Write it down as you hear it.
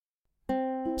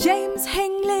James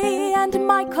Hingley and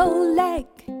Michael Legg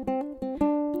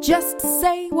just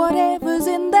say whatever's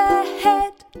in their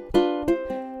head.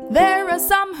 There are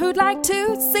some who'd like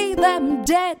to see them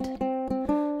dead,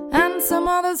 and some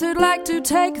others who'd like to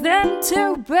take them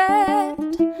to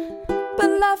bed.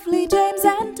 But lovely James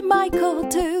and Michael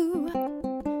too,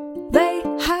 they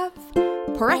have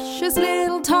precious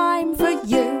little time for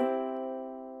you.